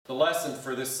The lesson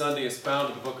for this Sunday is found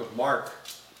in the book of Mark,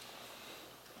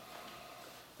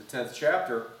 the 10th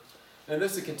chapter. And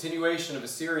this is a continuation of a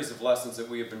series of lessons that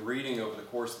we have been reading over the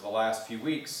course of the last few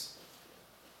weeks.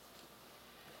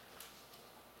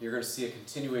 You're going to see a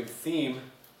continuing theme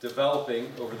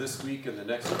developing over this week and the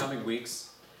next coming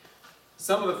weeks.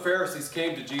 Some of the Pharisees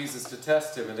came to Jesus to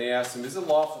test him, and they asked him, "Is it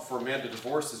lawful for a man to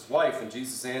divorce his wife?" And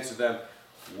Jesus answered them,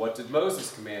 "What did Moses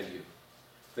command you?"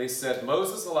 They said,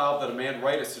 "Moses allowed that a man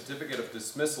write a certificate of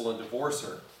dismissal and divorce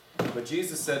her." But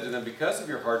Jesus said to them, "Because of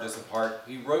your hardness of heart,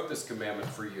 he wrote this commandment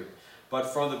for you. But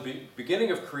from the beginning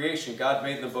of creation, God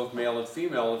made them both male and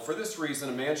female, and for this reason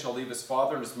a man shall leave his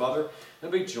father and his mother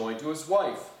and be joined to his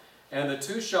wife, and the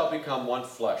two shall become one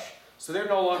flesh. So they're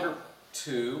no longer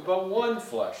two, but one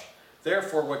flesh.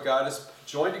 Therefore, what God has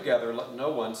joined together, let no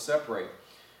one separate."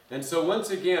 And so once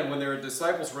again, when their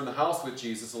disciples were in the house with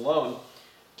Jesus alone,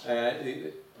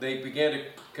 they began to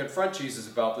confront Jesus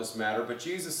about this matter. But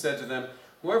Jesus said to them,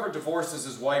 "Whoever divorces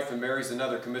his wife and marries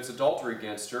another commits adultery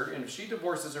against her, and if she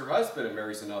divorces her husband and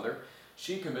marries another,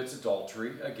 she commits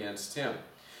adultery against him."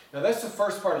 Now that's the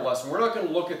first part of the lesson. We're not going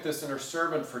to look at this in our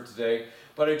sermon for today,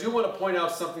 but I do want to point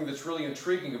out something that's really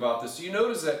intriguing about this. You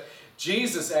notice that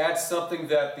Jesus adds something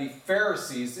that the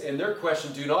Pharisees in their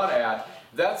question do not add.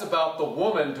 That's about the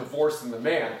woman divorcing the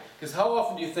man. Because how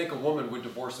often do you think a woman would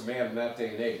divorce a man in that day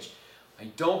and age? I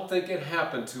don't think it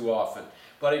happened too often.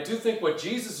 But I do think what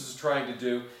Jesus is trying to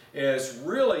do is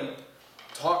really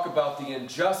talk about the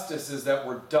injustices that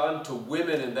were done to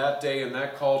women in that day and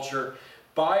that culture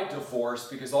by divorce,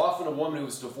 because often a woman who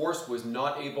was divorced was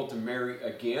not able to marry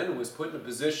again, was put in a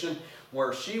position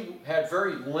where she had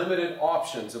very limited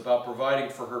options about providing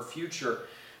for her future.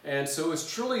 And so it was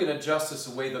truly an injustice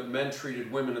the way that men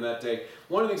treated women in that day.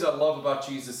 One of the things I love about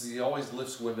Jesus is he always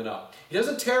lifts women up. He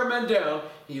doesn't tear men down,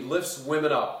 he lifts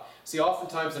women up. See,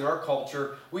 oftentimes in our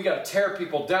culture, we got to tear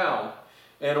people down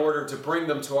in order to bring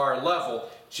them to our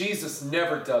level. Jesus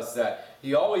never does that.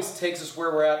 He always takes us where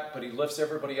we're at, but he lifts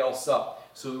everybody else up,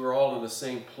 so we're all in the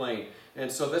same plane.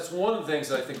 And so that's one of the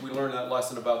things I think we learned in that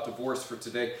lesson about divorce for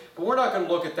today. But we're not going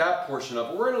to look at that portion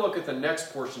of it. We're going to look at the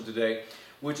next portion today,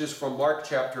 which is from Mark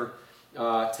chapter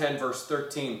 10, verse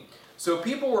 13. So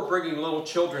people were bringing little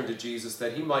children to Jesus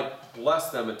that he might bless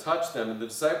them and touch them, and the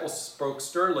disciples spoke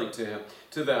sternly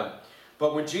to them.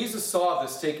 But when Jesus saw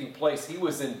this taking place, he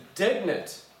was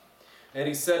indignant, and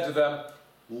he said to them,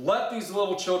 "Let these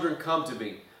little children come to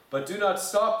me, but do not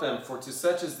stop them, for to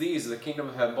such as these the kingdom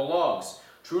of heaven belongs.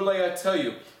 Truly I tell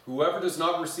you, whoever does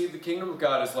not receive the kingdom of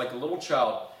God is like a little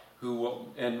child who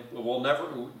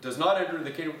does not enter the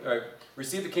kingdom,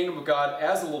 receive the kingdom of God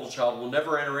as a little child will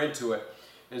never enter into it."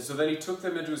 And so then he took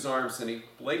them into his arms and he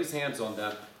laid his hands on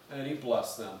them and he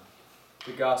blessed them.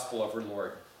 The gospel of our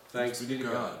Lord. Thanks be to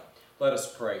God. Let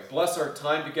us pray. Bless our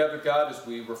time together, God, as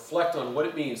we reflect on what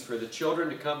it means for the children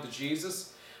to come to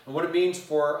Jesus and what it means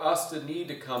for us to need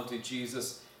to come to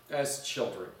Jesus as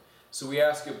children. So we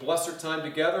ask you, bless our time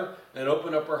together and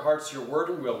open up our hearts to your word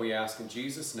and will, we ask in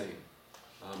Jesus' name.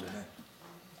 Amen.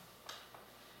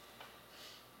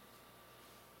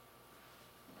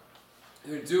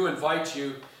 I do invite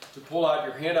you to pull out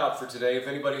your handout for today. If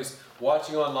anybody's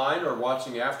watching online or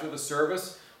watching after the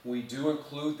service, we do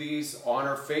include these on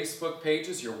our Facebook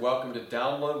pages. You're welcome to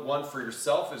download one for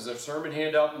yourself. It's a sermon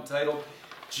handout entitled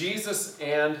Jesus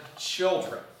and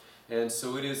Children. And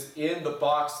so it is in the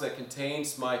box that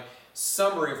contains my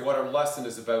summary of what our lesson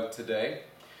is about today.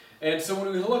 And so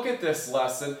when we look at this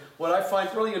lesson, what I find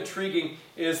really intriguing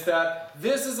is that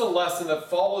this is a lesson that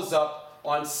follows up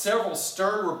on several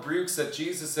stern rebukes that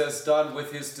Jesus has done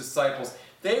with his disciples.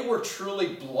 They were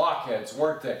truly blockheads,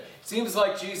 weren't they? It seems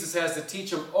like Jesus has to teach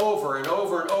them over and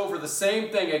over and over the same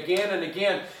thing again and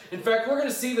again. In fact, we're going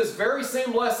to see this very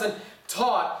same lesson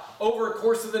taught over the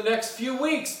course of the next few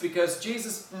weeks because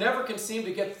Jesus never can seem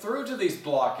to get through to these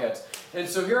blockheads. And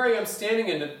so here I am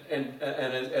standing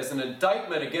as an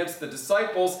indictment against the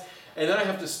disciples, and then I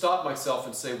have to stop myself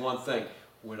and say one thing.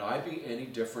 Would I be any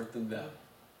different than them?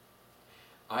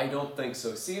 I don't think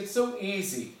so. See, it's so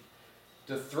easy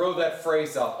to throw that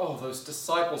phrase out. Oh, those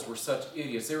disciples were such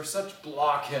idiots. They were such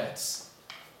blockheads.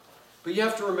 But you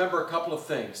have to remember a couple of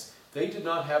things. They did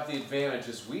not have the advantage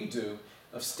as we do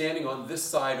of standing on this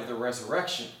side of the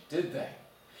resurrection, did they?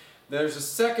 There's a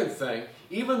second thing.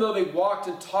 Even though they walked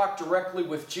and talked directly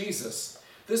with Jesus,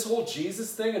 this whole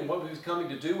Jesus thing and what he was coming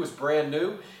to do was brand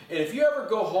new. And if you ever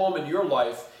go home in your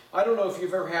life, I don't know if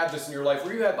you've ever had this in your life,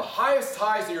 where you had the highest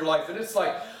highs in your life, and it's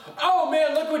like, oh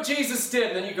man, look what Jesus did.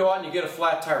 And then you go out and you get a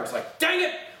flat tire. It's like, dang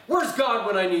it, where's God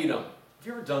when I need him? Have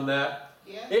you ever done that?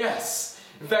 Yeah. Yes.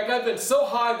 In fact, I've been so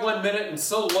high one minute and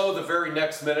so low the very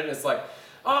next minute. It's like,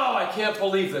 Oh, I can't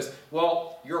believe this.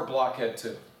 Well, you're a blockhead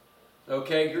too.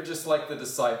 Okay? You're just like the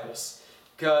disciples.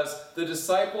 Because the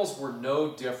disciples were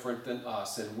no different than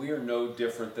us, and we are no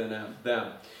different than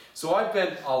them. So I've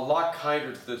been a lot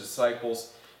kinder to the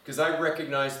disciples because I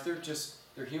recognize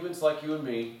they're humans like you and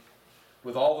me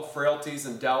with all the frailties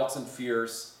and doubts and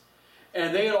fears.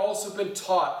 And they had also been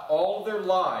taught all of their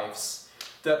lives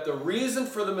that the reason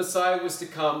for the Messiah was to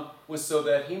come was so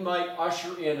that he might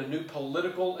usher in a new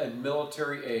political and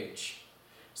military age.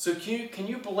 So can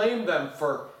you blame them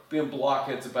for being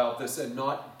blockheads about this and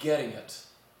not getting it?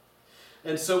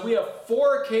 And so we have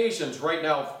 4 occasions right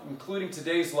now, including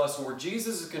today's lesson, where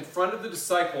Jesus has confronted the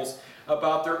disciples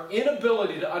about their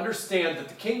inability to understand that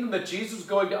the kingdom that Jesus is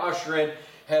going to usher in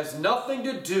has nothing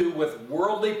to do with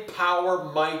worldly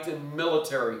power, might, and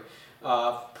military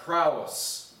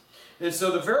prowess. And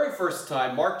so the very first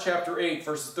time, Mark chapter 8,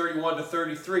 verses 31 to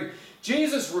 33,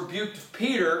 Jesus rebuked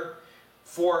Peter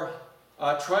for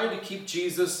trying to keep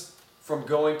Jesus from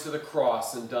going to the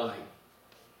cross and dying.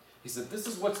 He said, this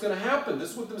is what's going to happen.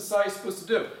 This is what the Messiah is supposed to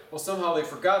do. Well, somehow they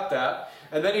forgot that.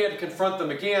 And then he had to confront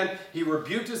them again. He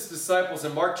rebuked his disciples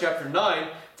in Mark chapter 9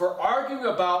 for arguing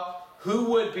about who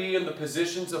would be in the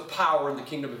positions of power in the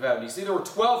kingdom of heaven. You see, there were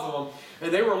 12 of them,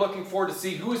 and they were looking forward to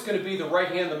see who was going to be the right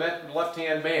hand, the left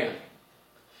hand man.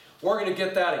 We're going to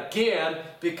get that again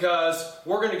because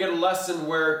we're going to get a lesson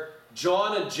where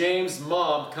John and James'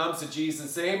 mom comes to Jesus and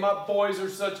say, hey, my boys are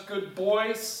such good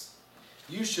boys.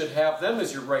 You should have them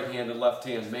as your right hand and left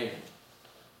hand man.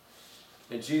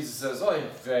 And Jesus says, oy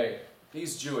vey.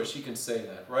 He's Jewish, he can say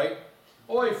that, right?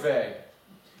 Oy vey.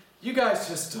 You guys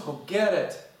just don't get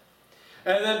it.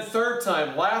 And then third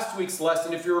time, last week's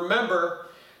lesson, if you remember,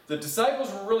 the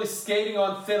disciples were really skating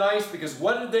on thin ice because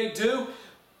what did they do?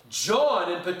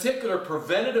 John, in particular,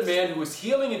 prevented a man who was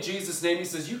healing in Jesus' name. He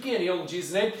says, you can't heal in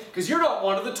Jesus' name because you're not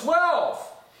one of the 12.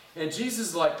 And Jesus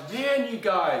is like, man, you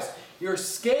guys, you're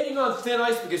skating on thin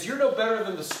ice because you're no better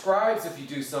than the scribes if you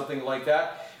do something like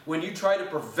that. When you try to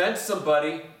prevent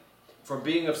somebody from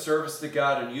being of service to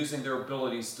God and using their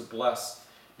abilities to bless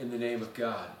in the name of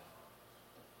God.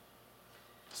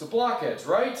 So blockheads,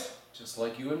 right? Just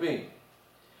like you and me.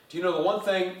 Do you know the one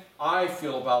thing I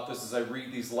feel about this as I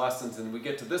read these lessons and we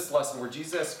get to this lesson where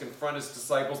Jesus has to confront his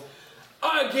disciples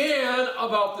again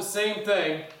about the same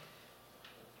thing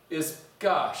is,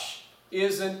 gosh,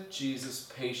 isn't Jesus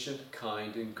patient,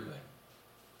 kind, and good?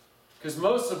 Because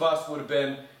most of us would have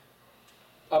been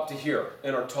up to here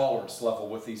in our tolerance level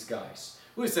with these guys.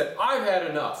 We said, I've had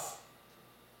enough.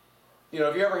 You know,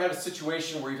 have you ever had a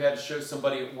situation where you've had to show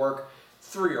somebody at work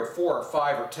 3 or 4 or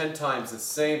 5 or 10 times the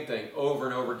same thing over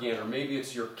and over again? Or maybe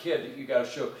it's your kid that you got to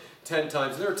show 10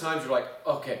 times. And there are times you're like,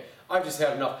 okay, I've just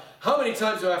had enough. How many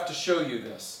times do I have to show you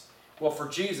this? Well, for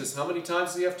Jesus, how many times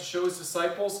does he have to show his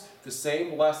disciples the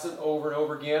same lesson over and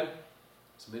over again?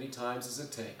 As many times as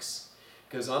it takes.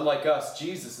 Because unlike us,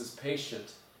 Jesus is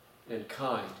patient and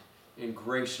kind and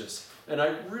gracious. And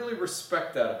I really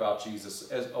respect that about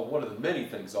Jesus as one of the many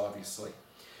things, obviously.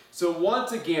 So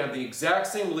once again, the exact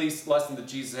same lesson that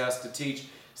Jesus has to teach.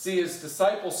 See, his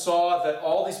disciples saw that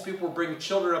all these people were bringing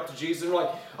children up to Jesus and were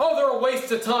like, oh, they're a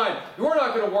waste of time. We're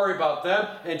not going to worry about them.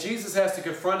 And Jesus has to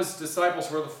confront his disciples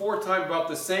for the 4th time about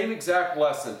the same exact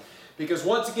lesson. Because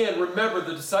once again, remember,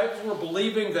 the disciples were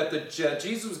believing that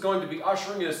Jesus was going to be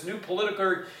ushering in this new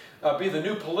be the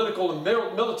new political and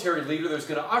military leader that's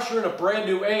going to usher in a brand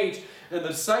new age. And the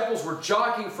disciples were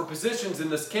jockeying for positions in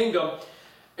this kingdom.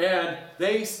 And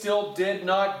they still did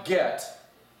not get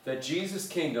that Jesus'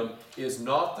 kingdom is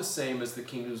not the same as the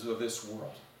kingdoms of this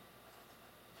world.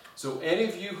 So any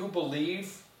of you who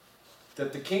believe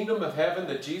that the kingdom of heaven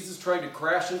that Jesus is trying to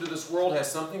crash into this world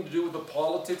has something to do with the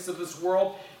politics of this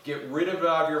world, get rid of it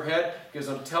out of your head, because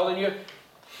I'm telling you,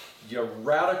 you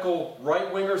radical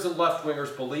right-wingers and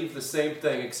left-wingers believe the same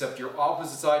thing, except you're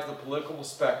opposite sides of the political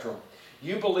spectrum.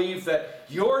 You believe that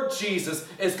your Jesus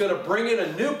is going to bring in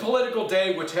a new political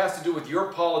day which has to do with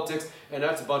your politics, and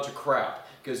that's a bunch of crap.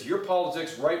 Because your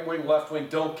politics, right wing, left wing,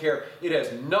 don't care. It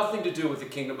has nothing to do with the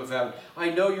kingdom of heaven. I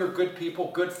know you're good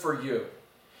people, good for you.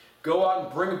 Go out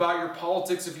and bring about your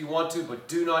politics if you want to, but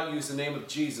do not use the name of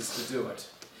Jesus to do it.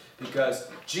 Because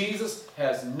Jesus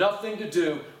has nothing to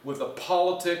do with the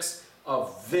politics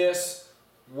of this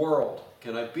world.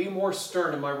 Can I be more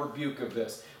stern in my rebuke of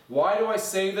this? Why do I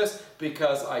say this?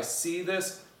 Because I see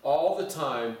this all the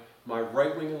time. My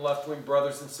right-wing and left-wing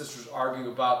brothers and sisters arguing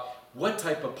about what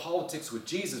type of politics would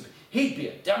Jesus be? He'd be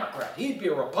a Democrat. He'd be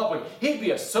a Republican. He'd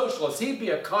be a socialist. He'd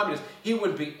be a communist. He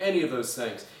wouldn't be any of those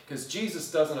things because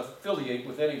Jesus doesn't affiliate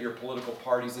with any of your political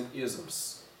parties and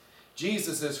isms.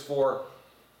 Jesus is for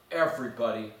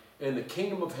everybody And the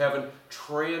kingdom of heaven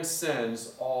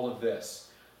transcends all of this.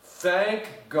 Thank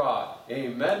God.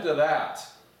 Amen to that.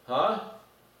 Huh?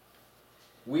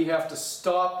 We have to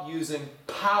stop using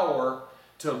power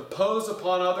to impose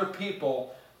upon other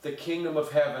people the kingdom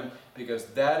of heaven, because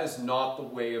that is not the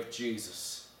way of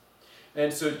Jesus.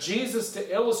 And so Jesus,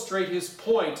 to illustrate his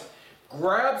point,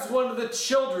 grabs one of the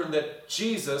children that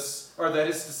his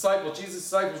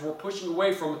disciples were pushing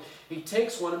away from. He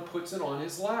takes one and puts it on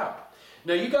his lap.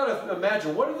 Now you got to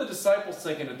imagine, what are the disciples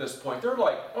thinking at this point? They're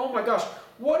like, oh my gosh,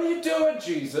 what are you doing,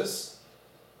 Jesus?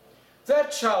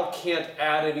 That child can't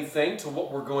add anything to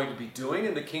what we're going to be doing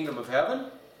in the kingdom of heaven.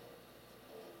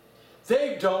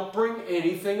 They don't bring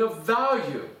anything of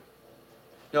value.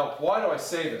 Now, why do I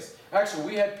say this? Actually,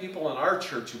 we had people in our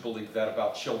church who believed that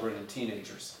about children and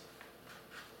teenagers.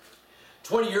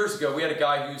 20 years ago, we had a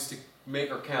guy who used to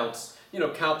make our counts,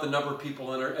 count the number of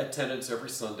people in our attendance every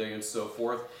Sunday and so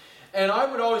forth. And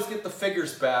I would always get the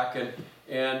figures back,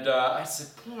 and I said,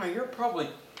 boy, you're probably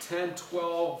 10,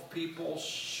 12 people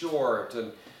short.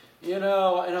 And, and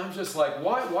I'm just like,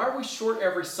 why are we short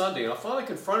every Sunday? And I finally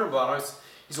confronted him about it.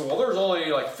 He said, well, there's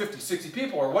only like 50, 60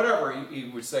 people or whatever he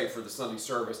would say for the Sunday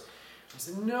service. I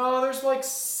said, no, there's like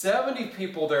 70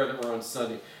 people there that were on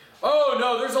Sunday. Oh,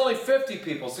 no, there's only 50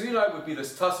 people. So he and I would be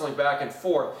this tussling back and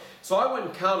forth. So I went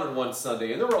and counted one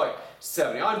Sunday, and there were like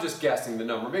 70. I'm just guessing the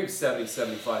number. Maybe 70,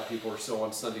 75 people or so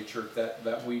on Sunday church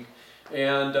that week.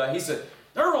 And he said,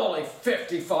 there are only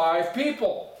 55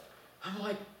 people. I'm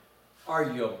like,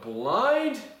 are you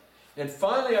blind? And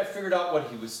finally I figured out what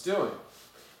he was doing.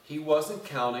 He wasn't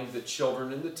counting the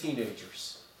children and the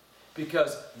teenagers,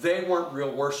 because they weren't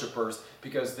real worshipers,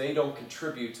 because they don't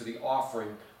contribute to the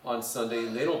offering on Sunday,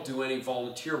 and they don't do any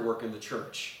volunteer work in the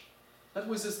church. That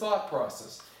was his thought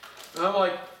process. And I'm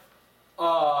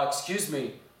like, excuse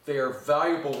me, they are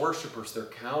valuable worshipers. They're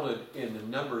counted in the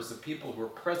numbers of people who are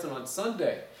present on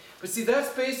Sunday. But see,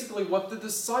 that's basically what the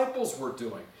disciples were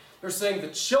doing. They're saying the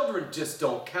children just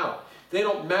don't count. They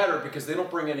don't matter because they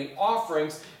don't bring any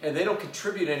offerings, and they don't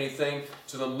contribute anything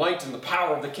to the might and the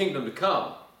power of the kingdom to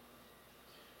come.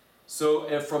 So,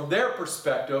 and from their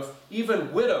perspective,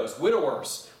 even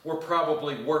widowers were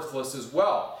probably worthless as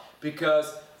well,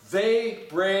 because they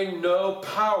bring no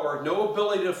power, no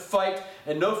ability to fight,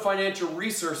 and no financial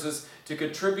resources to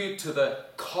contribute to the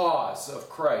cause of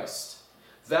Christ.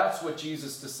 That's what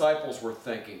Jesus' disciples were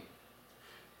thinking.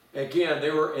 Again,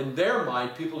 they were, in their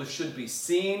mind, people who should be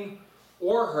seen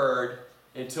or heard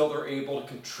until they're able to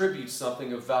contribute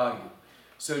something of value.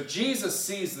 So Jesus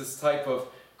sees this type of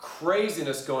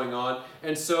craziness going on,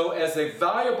 and so as a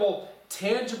valuable,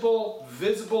 tangible,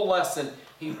 visible lesson,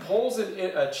 he pulls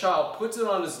a child, puts it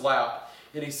on his lap,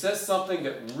 and he says something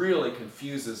that really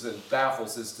confuses and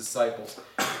baffles his disciples.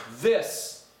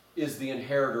 This is the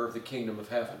inheritor of the kingdom of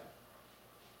heaven.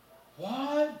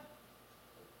 What?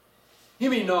 You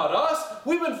mean not us?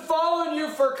 We've been following you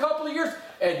for a couple of years,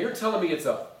 and you're telling me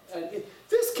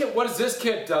this kid, what has this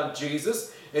kid done,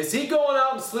 Jesus? Is he going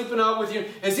out and sleeping out with you?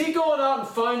 Is he going out and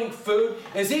finding food?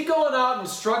 Is he going out and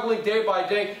struggling day by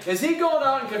day? Is he going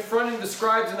out and confronting the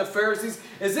scribes and the Pharisees?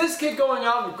 Is this kid going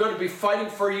out and going to be fighting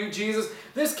for you, Jesus?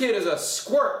 This kid is a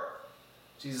squirt.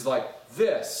 Jesus is like,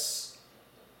 this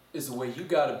is the way you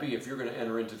got to be if you're going to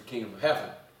enter into the kingdom of heaven.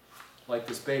 Like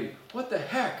this baby. What the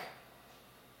heck?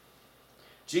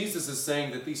 Jesus is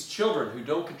saying that these children who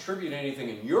don't contribute anything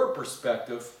in your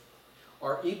perspective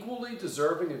are equally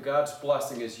deserving of God's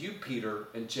blessing as you, Peter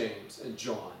and James and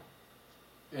John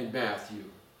and Matthew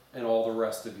and all the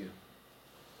rest of you.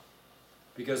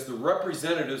 Because the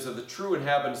representatives of the true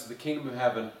inhabitants of the kingdom of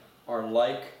heaven are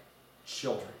like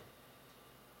children.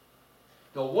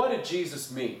 Now, what did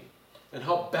Jesus mean? And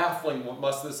how baffling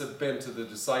must this have been to the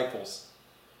disciples?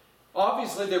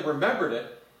 Obviously, they remembered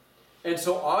it. And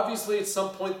so obviously at some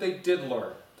point they did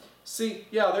learn. See,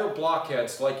 yeah, they were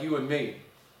blockheads like you and me.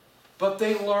 But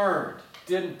they learned,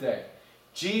 didn't they?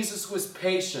 Jesus was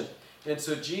patient. And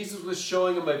so Jesus was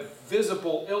showing them a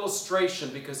visible illustration,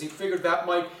 because he figured that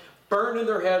might burn in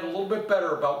their head a little bit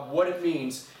better about what it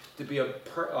means to be a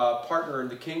partner in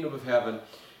the kingdom of heaven.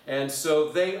 And so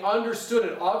they understood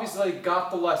it. Obviously they got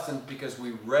the lesson because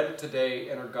we read it today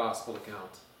in our gospel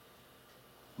account.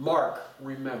 Mark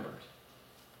remembered.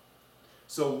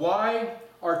 So why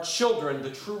are children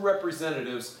the true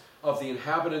representatives of the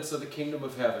inhabitants of the kingdom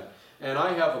of heaven? And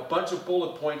I have a bunch of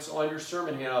bullet points on your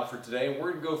sermon handout for today, and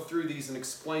we're going to go through these and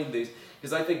explain these,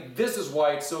 because I think this is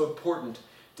why it's so important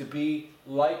to be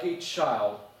like a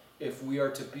child if we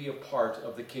are to be a part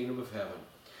of the kingdom of heaven.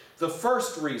 The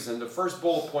first reason, the first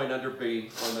bullet point under B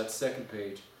on that second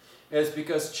page, is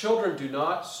because children do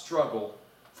not struggle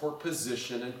for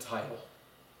position and title.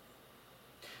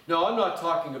 Now, I'm not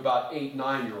talking about 8,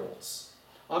 9-year-olds.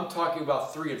 I'm talking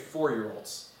about 3 and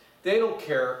 4-year-olds. They don't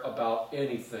care about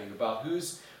anything, about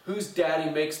whose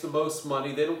daddy makes the most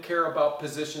money. They don't care about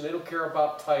position. They don't care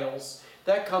about titles.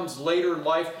 That comes later in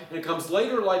life, and it comes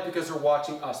later in life because they're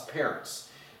watching us parents.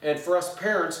 And for us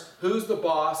parents, who's the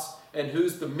boss and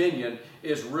who's the minion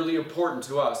is really important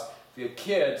to us. The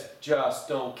kids just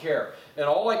don't care. And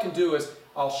all I can do is,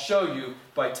 I'll show you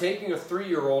by taking a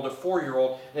 3-year-old, a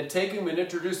 4-year-old, and taking them and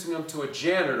introducing them to a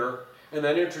janitor, and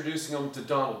then introducing them to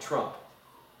Donald Trump.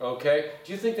 Okay?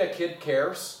 Do you think that kid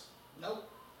cares? Nope.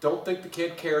 Don't think the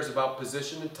kid cares about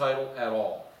position and title at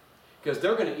all. Because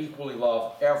they're going to equally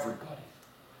love everybody,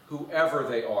 whoever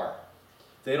they are.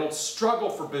 They don't struggle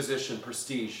for position,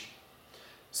 prestige.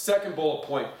 Second bullet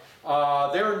point.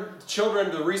 Their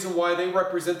children, the reason why they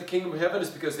represent the kingdom of heaven is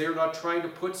because they are not trying to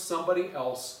put somebody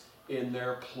else in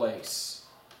their place.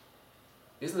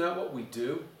 Isn't that what we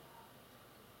do?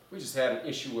 We just had an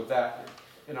issue with that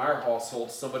in our household,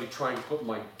 somebody trying to put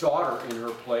my daughter in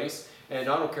her place. And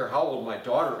I don't care how old my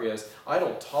daughter is, I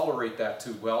don't tolerate that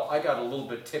too well. I got a little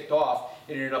bit ticked off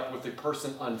and ended up with the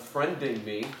person unfriending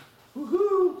me.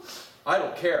 Woohoo! I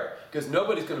don't care, because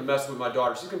nobody's going to mess with my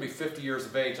daughter. She's going to be 50 years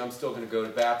of age. I'm still going to go to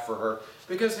bat for her.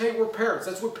 Because, hey, we're parents.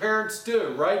 That's what parents do,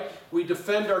 right? We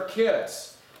defend our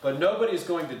kids. But nobody's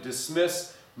going to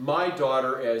dismiss my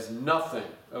daughter as nothing,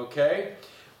 okay?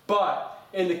 But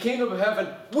in the kingdom of heaven,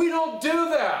 we don't do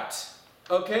that,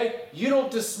 okay? You don't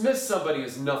dismiss somebody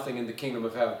as nothing in the kingdom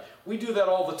of heaven. We do that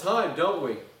all the time, don't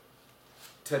we?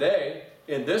 Today,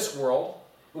 in this world,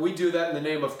 we do that in the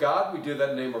name of God. We do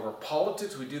that in the name of our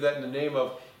politics. We do that in the name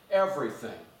of everything.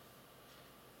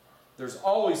 There's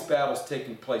always battles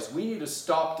taking place. We need to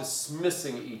stop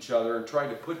dismissing each other and trying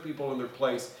to put people in their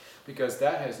place, because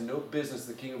that has no business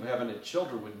in the kingdom of heaven, and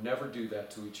children would never do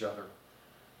that to each other.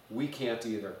 We can't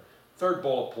either. Third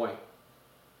bullet point.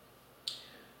 The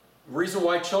reason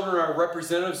why children are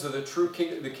representatives of the true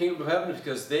the kingdom of heaven is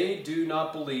because they do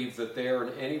not believe that they are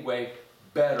in any way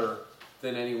better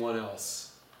than anyone else.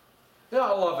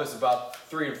 Now, I love this about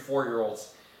 3 and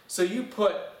 4-year-olds. So you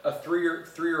put a 3 or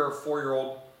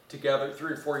 4-year-old together,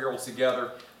 3 and 4-year-olds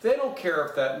together. They don't care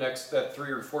if that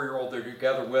 3 or 4-year-old they're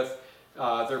together with,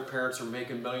 their parents are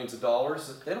making millions of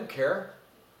dollars. They don't care.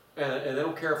 And they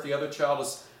don't care if the other child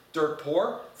is dirt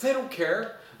poor. They don't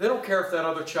care. They don't care if that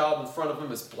other child in front of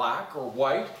them is black or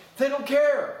white. They don't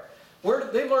care.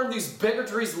 They learn these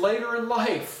bigotries later in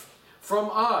life from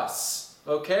us.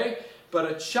 Okay? But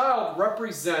a child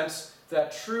represents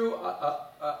that true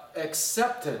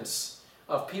acceptance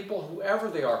of people, whoever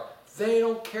they are. They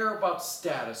don't care about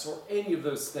status or any of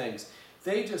those things.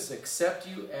 They just accept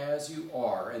you as you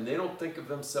are, and they don't think of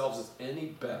themselves as any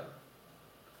better.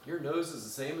 Your nose is the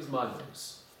same as my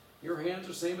nose. Your hands are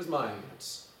the same as my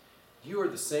hands. You are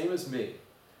the same as me.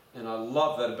 And I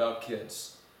love that about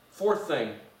kids. Fourth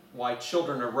thing, why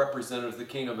children are representatives of the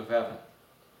kingdom of heaven.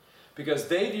 Because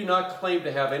they do not claim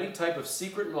to have any type of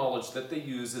secret knowledge that they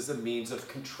use as a means of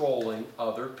controlling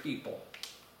other people.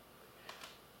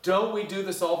 Don't we do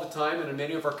this all the time in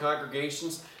many of our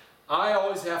congregations? I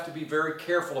always have to be very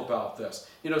careful about this.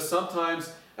 You know,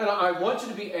 sometimes, and I want you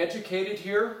to be educated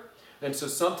here, and so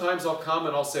sometimes I'll come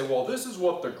and I'll say, well, this is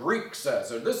what the Greek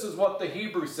says, or this is what the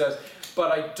Hebrew says,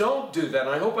 but I don't do that, and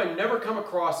I hope I never come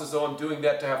across as though I'm doing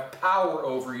that to have power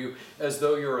over you, as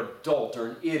though you're an adult or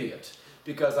an idiot.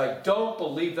 Because I don't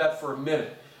believe that for a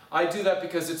minute. I do that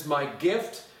because it's my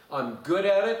gift. I'm good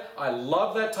at it. I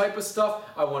love that type of stuff.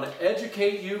 I want to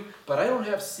educate you, but I don't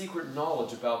have secret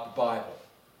knowledge about the Bible.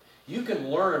 You can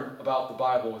learn about the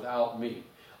Bible without me.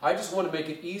 I just want to make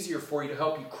it easier for you to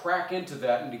help you crack into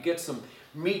that and to get some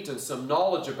meat and some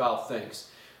knowledge about things.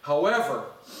 However,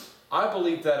 I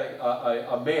believe that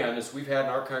a man, as we've had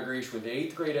in our congregation with the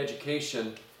 8th grade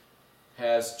education,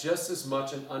 has just as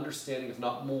much an understanding, if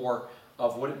not more,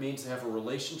 of what it means to have a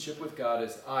relationship with God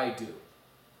as I do.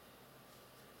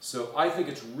 So I think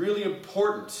it's really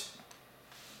important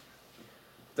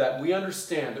that we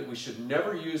understand that we should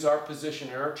never use our position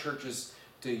in our churches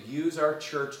to use our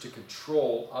church to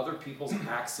control other people's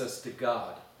access to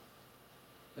God,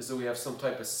 as though we have some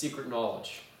type of secret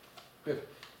knowledge.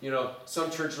 You know,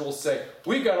 some churches will say,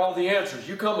 we got all the answers,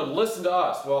 you come and listen to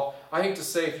us. Well, I hate to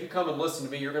say, if you come and listen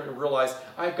to me, you're going to realize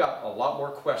I've got a lot more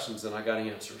questions than I got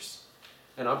answers.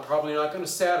 And I'm probably not going to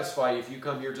satisfy you if you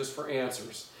come here just for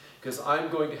answers, because I'm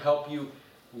going to help you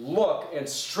look and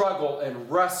struggle and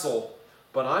wrestle,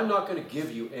 but I'm not going to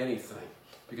give you anything,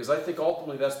 because I think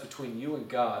ultimately that's between you and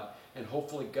God, and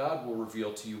hopefully God will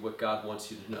reveal to you what God wants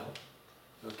you to know.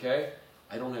 Okay?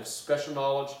 I don't have special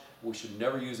knowledge. We should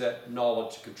never use that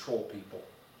knowledge to control people.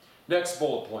 Next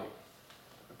bullet point.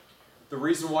 The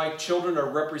reason why children are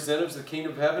representatives of the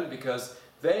kingdom of heaven, because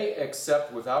they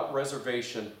accept without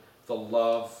reservation the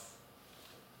love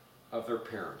of their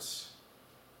parents.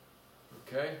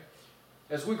 Okay?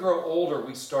 As we grow older,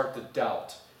 we start to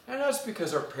doubt. And that's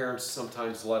because our parents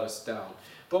sometimes let us down.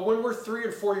 But when we're 3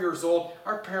 and 4 years old,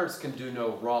 our parents can do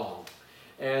no wrong.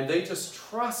 And they just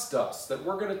trust us that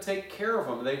we're going to take care of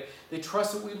them. They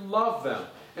trust that we love them.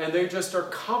 And they just are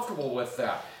comfortable with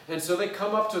that. And so they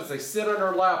come up to us, they sit on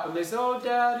our lap, and they say, oh,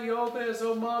 Daddy, oh, this,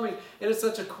 oh, Mommy. And it's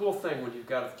such a cool thing when you've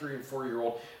got a 3 and 4 year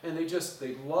old. And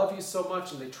they love you so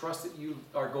much, and they trust that you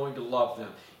are going to love them.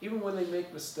 Even when they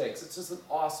make mistakes. It's just an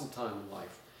awesome time in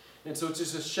life. And so it's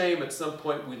just a shame at some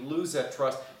point we lose that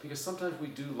trust, because sometimes we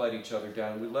do let each other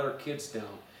down. We let our kids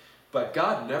down. But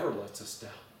God never lets us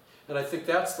down. And I think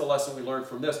that's the lesson we learned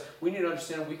from this. We need to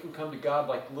understand we can come to God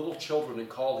like little children and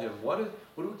call Him. What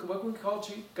can we call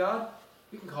God?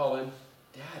 We can call Him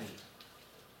Daddy.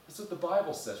 That's what the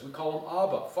Bible says. We call Him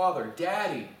Abba, Father,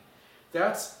 Daddy.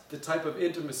 That's the type of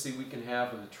intimacy we can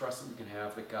have and the trust that we can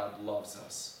have that God loves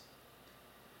us.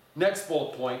 Next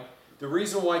bullet point. The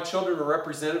reason why children are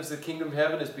representatives of the kingdom of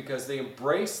heaven is because they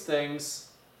embrace things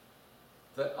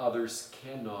that others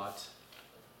cannot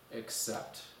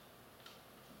accept.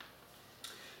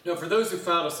 Now, for those who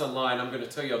found us online, I'm going to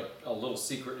tell you a little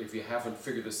secret if you haven't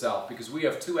figured this out, because we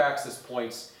have 2 access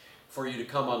points for you to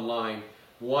come online.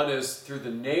 One is through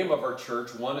the name of our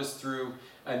church. One is through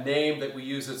a name that we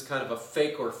use as kind of a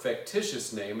fake or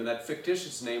fictitious name, and that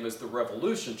fictitious name is the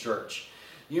Revolution Church.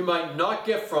 You might not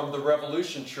get from the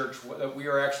Revolution Church that we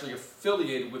are actually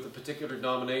affiliated with a particular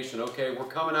denomination. Okay, we're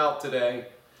coming out today.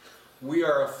 We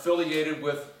are affiliated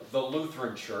with the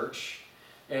Lutheran Church.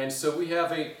 And so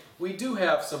we do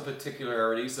have some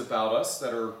particularities about us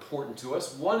that are important to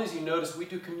us. One is, you notice we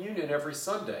do communion every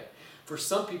Sunday. For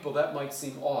some people that might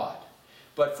seem odd.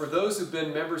 But for those who've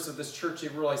been members of this church, they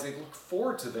realize they look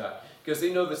forward to that, because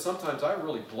they know that sometimes I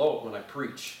really blow it when I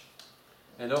preach.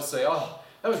 And they'll say, oh,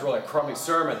 that was really a crummy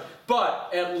sermon.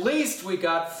 But at least we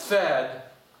got fed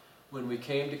when we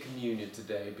came to communion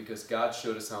today, because God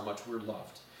showed us how much we're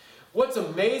loved. What's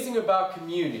amazing about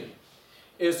communion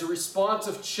is the response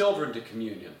of children to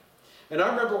communion. And I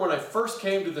remember when I first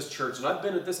came to this church, and I've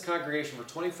been at this congregation for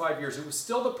 25 years, it was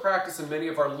still the practice in many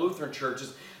of our Lutheran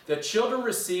churches that children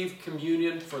received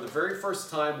communion for the very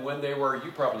first time when they were,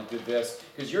 you probably did this,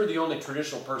 because you're the only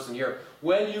traditional person here,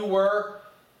 when you were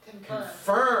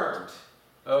confirmed.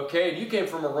 Okay, and you came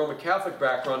from a Roman Catholic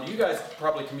background. You guys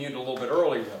probably communed a little bit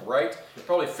earlier, though, right?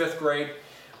 Probably 5th grade.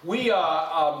 We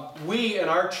in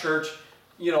our church,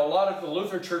 you know, a lot of the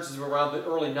Lutheran churches around the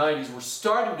early 90s were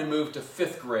starting to move to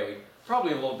 5th grade.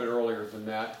 Probably a little bit earlier than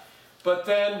that. But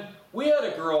then we had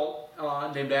a girl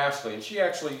named Ashley, and she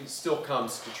actually still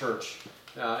comes to church.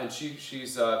 And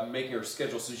she's making her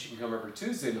schedule so she can come every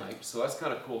Tuesday night, so that's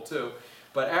kind of cool too.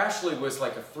 But Ashley was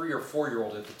like a 3 or 4 year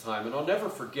old at the time, and I'll never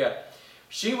forget,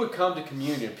 she would come to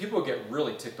communion. People would get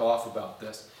really ticked off about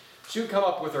this. She would come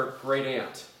up with her great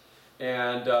aunt,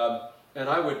 and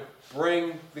I would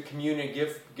bring the communion,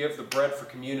 give the bread for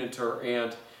communion to her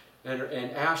aunt.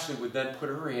 And Ashley would then put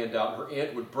her hand out, and her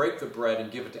aunt would break the bread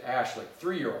and give it to Ashley,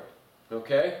 3-year-old,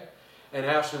 okay? And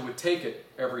Ashley would take it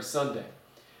every Sunday.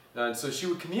 And so she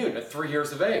would commune at 3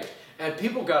 years of age. And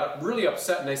people got really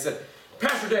upset, and they said,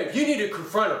 Pastor Dave, you need to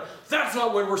confront her. That's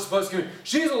not when we're supposed to commune.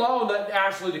 She's allowing that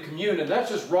Ashley to commune, and that's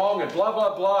just wrong, and blah,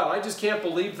 blah, blah, and I just can't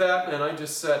believe that. And I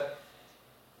just said,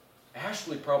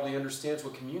 Ashley probably understands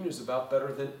what communion is about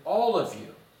better than all of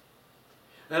you.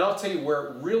 And I'll tell you where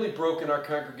it really broke in our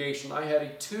congregation. I had a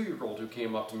 2-year-old who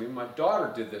came up to me. My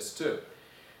daughter did this too.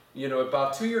 You know,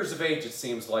 about 2 years of age, it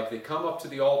seems like, they come up to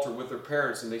the altar with their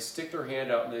parents and they stick their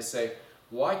hand out and they say,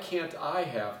 why can't I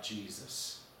have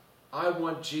Jesus? I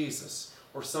want Jesus.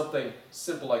 Or something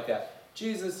simple like that.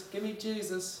 Jesus, give me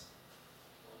Jesus.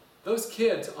 Those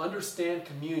kids understand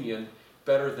communion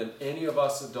better than any of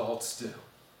us adults do.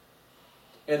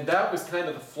 And that was kind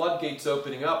of the floodgates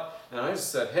opening up. And I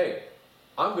just said, hey,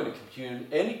 I'm going to commune.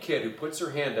 Any kid who puts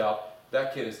their hand out,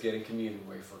 that kid is getting communion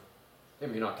wafer. They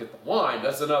may not get the wine,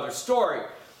 that's another story,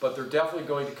 but they're definitely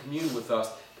going to commune with us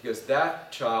because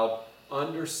that child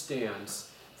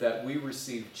understands that we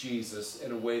receive Jesus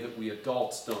in a way that we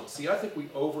adults don't. See, I think we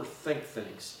overthink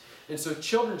things. And so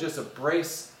children just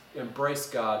embrace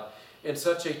God in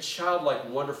such a childlike,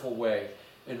 wonderful way,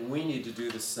 and we need to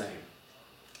do the same.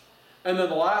 And then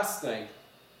the last thing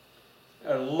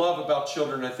I love about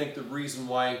children, I think the reason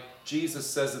why Jesus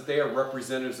says that they are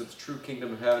representatives of the true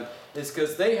kingdom of heaven is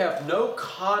because they have no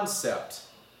concept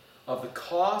of the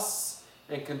costs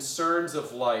and concerns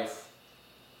of life.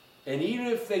 And even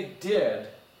if they did,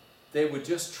 they would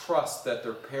just trust that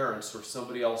their parents or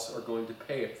somebody else are going to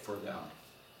pay it for them.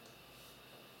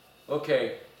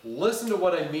 Okay, listen to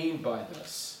what I mean by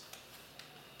this.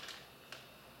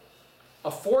 A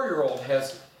 4-year-old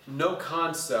has no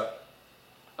concept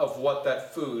of what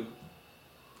that food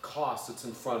costs that's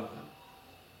in front of them.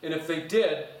 And if they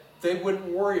did, they wouldn't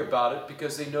worry about it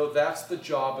because they know that's the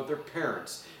job of their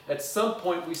parents. At some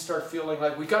point we start feeling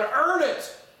like we got to earn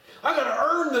it. I got to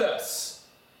earn this.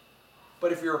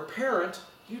 But if you're a parent,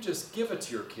 you just give it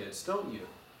to your kids, don't you?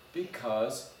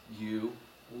 Because you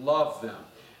love them.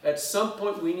 At some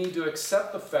point we need to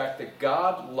accept the fact that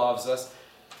God loves us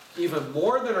even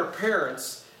more than our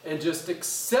parents, and just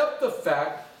accept the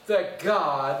fact that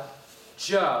God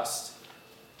just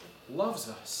loves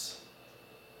us.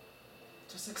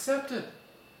 Just accept it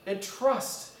and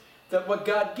trust that what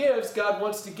God gives, God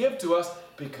wants to give to us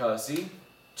because He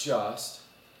just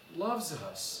loves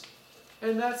us.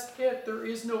 And that's it. There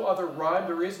is no other rhyme.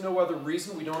 There is no other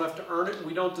reason. We don't have to earn it, and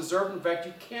we don't deserve it. In fact,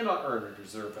 you cannot earn or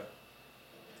deserve it.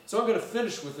 So I'm going to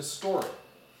finish with this story.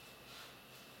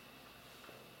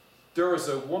 There was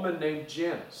a woman named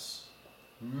Janice,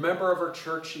 member of our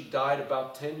church. She died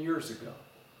about 10 years ago.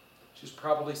 She was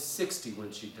probably 60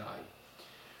 when she died.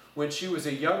 When she was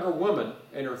a younger woman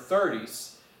in her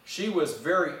 30s, she was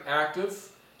very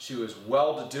active. She was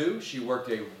well-to-do. She worked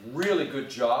a really good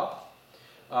job.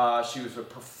 She was a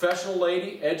professional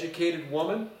lady, educated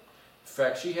woman. In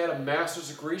fact, she had a master's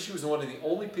degree. She was one of the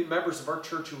only members of our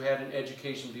church who had an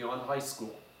education beyond high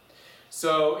school.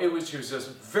 So she was just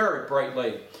a very bright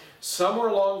lady. Somewhere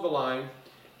along the line,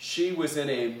 she was in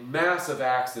a massive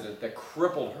accident that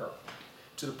crippled her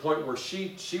to the point where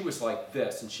she was like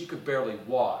this, and she could barely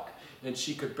walk, and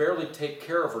she could barely take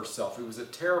care of herself. It was a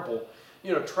terrible,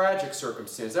 tragic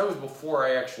circumstance. That was before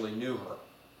I actually knew her.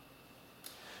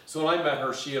 So when I met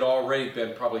her, she had already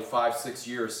been probably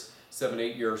 7,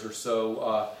 8 years or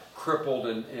so crippled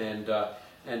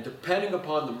and depending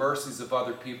upon the mercies of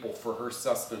other people for her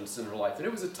sustenance in her life. And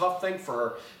it was a tough thing for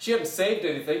her. She hadn't saved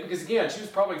anything because, again, she was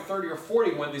probably 30 or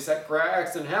 40 when this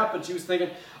accident happened. She was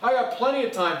thinking, I got plenty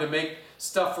of time to make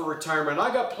stuff for retirement.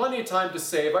 I got plenty of time to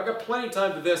save. I got plenty of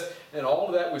time to this. And all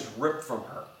of that was ripped from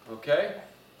her, okay?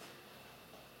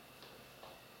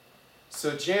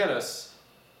 So Janice,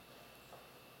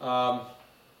 as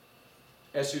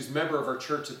she was a member of our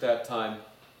church at that time,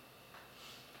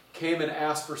 came and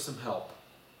asked for some help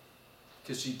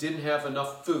because she didn't have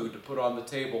enough food to put on the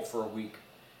table for a week.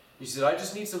 She said, I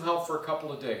just need some help for a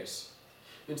couple of days.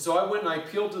 And so I went and I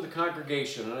appealed to the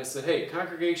congregation and I said, hey,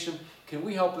 congregation, can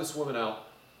we help this woman out?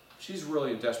 She's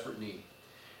really in desperate need.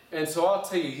 And so I'll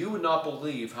tell you, you would not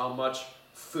believe how much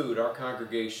food our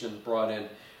congregation brought in.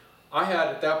 I had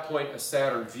at that point a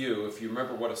Saturn Vue. If you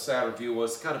remember what a Saturn Vue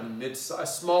was, kind of a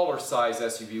smaller size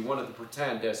SUV, one of the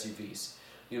pretend SUVs.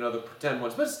 The pretend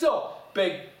ones, but still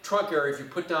big trunk area if you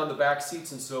put down the back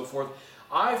seats and so forth.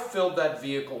 I filled that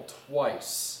vehicle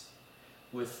twice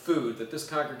with food that this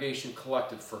congregation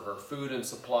collected for her, food and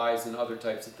supplies and other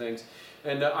types of things.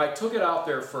 And I took it out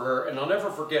there for her, and I'll never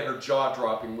forget her jaw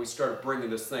dropping when we started bringing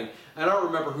this thing. And I don't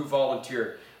remember who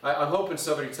volunteered. I'm hoping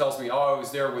somebody tells me, oh, I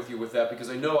was there with you with that, because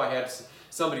I know I had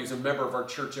somebody who's a member of our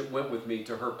church that went with me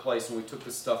to her place when we took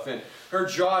this stuff in. Her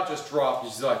jaw just dropped,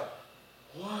 and she's like,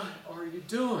 what are you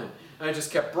doing? And I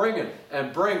just kept bringing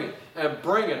and bringing and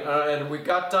bringing. And we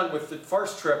got done with the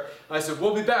first trip. And I said,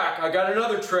 we'll be back. I got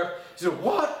another trip. She said,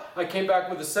 what? I came back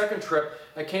with the second trip.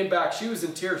 I came back. She was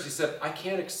in tears. She said, I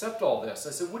can't accept all this.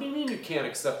 I said, what do you mean you can't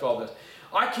accept all this?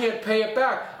 I can't pay it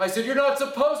back. I said, you're not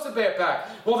supposed to pay it back.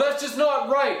 Well, that's just not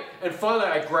right. And finally,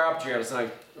 I grabbed Janice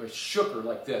and I shook her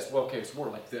like this. Well, okay, it's more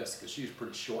like this because she's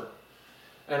pretty short.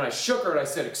 And I shook her and I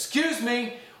said, excuse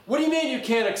me. What do you mean you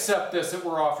can't accept this that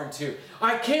we're offering to you?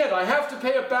 I can't. I have to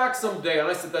pay it back someday. And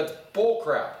I said, that's bull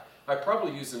crap. I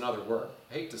probably used another word.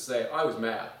 I hate to say it. I was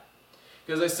mad.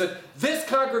 Because I said, this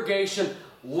congregation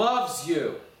loves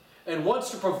you and wants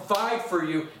to provide for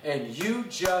you, and you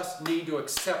just need to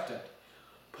accept it.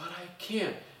 But I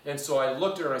can't. And so I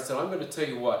looked at her and I said, I'm going to tell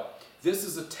you what. This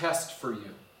is a test for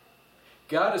you.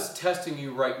 God is testing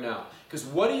you right now. Because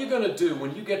what are you going to do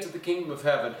when you get to the kingdom of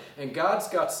heaven and God's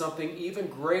got something even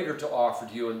greater to offer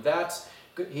to you, and that's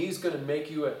He's going to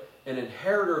make you an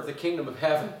inheritor of the kingdom of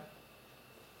heaven?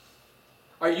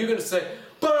 Are you going to say,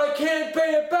 but I can't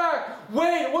pay it back.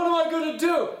 Wait, what am I going to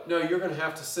do? No, you're going to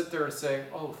have to sit there and say,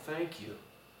 oh, thank you.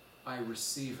 I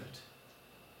receive it.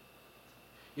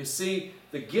 You see,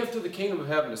 the gift of the kingdom of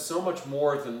heaven is so much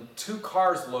more than 2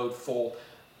 cars load full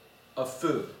of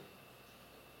food.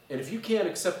 And if you can't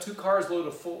accept 2 cars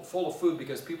load full of food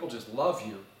because people just love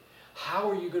you, how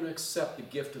are you going to accept the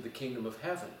gift of the kingdom of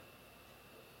heaven?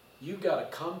 You've got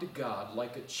to come to God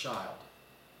like a child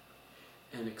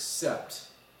and accept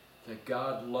that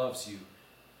God loves you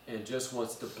and just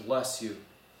wants to bless you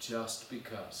just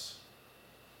because.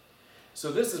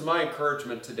 So this is my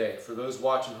encouragement today for those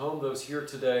watching home, those here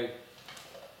today.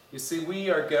 You see, we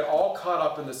get all caught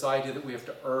up in this idea that we have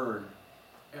to earn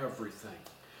everything.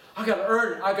 I got to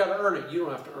earn it. I got to earn it. You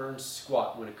don't have to earn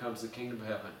squat when it comes to the kingdom of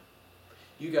heaven.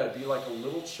 You got to be like a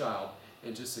little child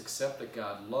and just accept that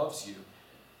God loves you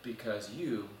because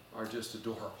you are just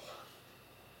adorable.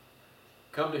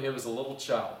 Come to him as a little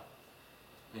child,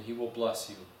 and he will bless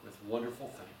you with wonderful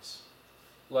things.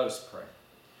 Let us pray.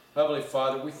 Heavenly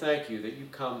Father, we thank you that you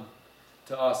come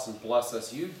to us and bless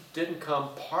us. You didn't come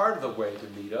part of the way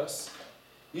to meet us.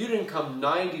 You didn't come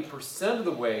 90% of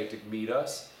the way to meet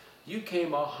us. You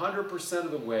came 100%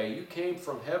 of the way. You came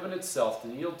from heaven itself to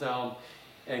kneel down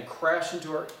and crash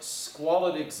into our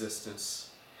squalid existence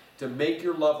to make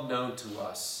your love known to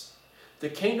us. The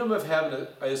kingdom of heaven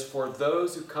is for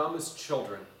those who come as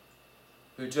children,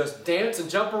 who just dance and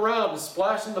jump around and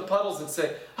splash in the puddles and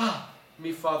say,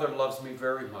 me Father loves me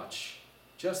very much,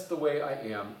 just the way I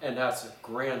am, and that's a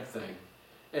grand thing.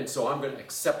 And so I'm going to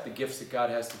accept the gifts that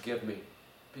God has to give me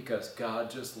because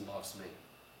God just loves me.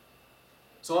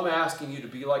 So I'm asking you to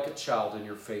be like a child in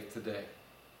your faith today.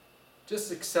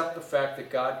 Just accept the fact that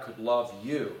God could love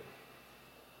you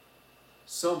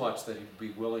so much that he would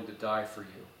be willing to die for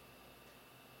you.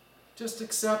 Just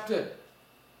accept it.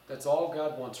 That's all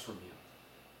God wants from you.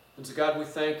 And so God, we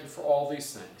thank you for all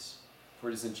these things. For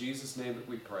it is in Jesus' name that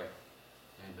we pray.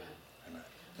 Amen. Amen.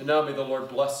 And now may the Lord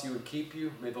bless you and keep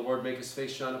you. May the Lord make his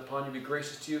face shine upon you, be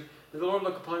gracious to you. May the Lord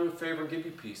look upon you with favor and give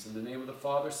you peace. In the name of the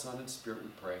Father, Son, and Spirit we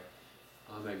pray.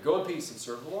 Amen. Go in peace and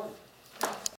serve the Lord.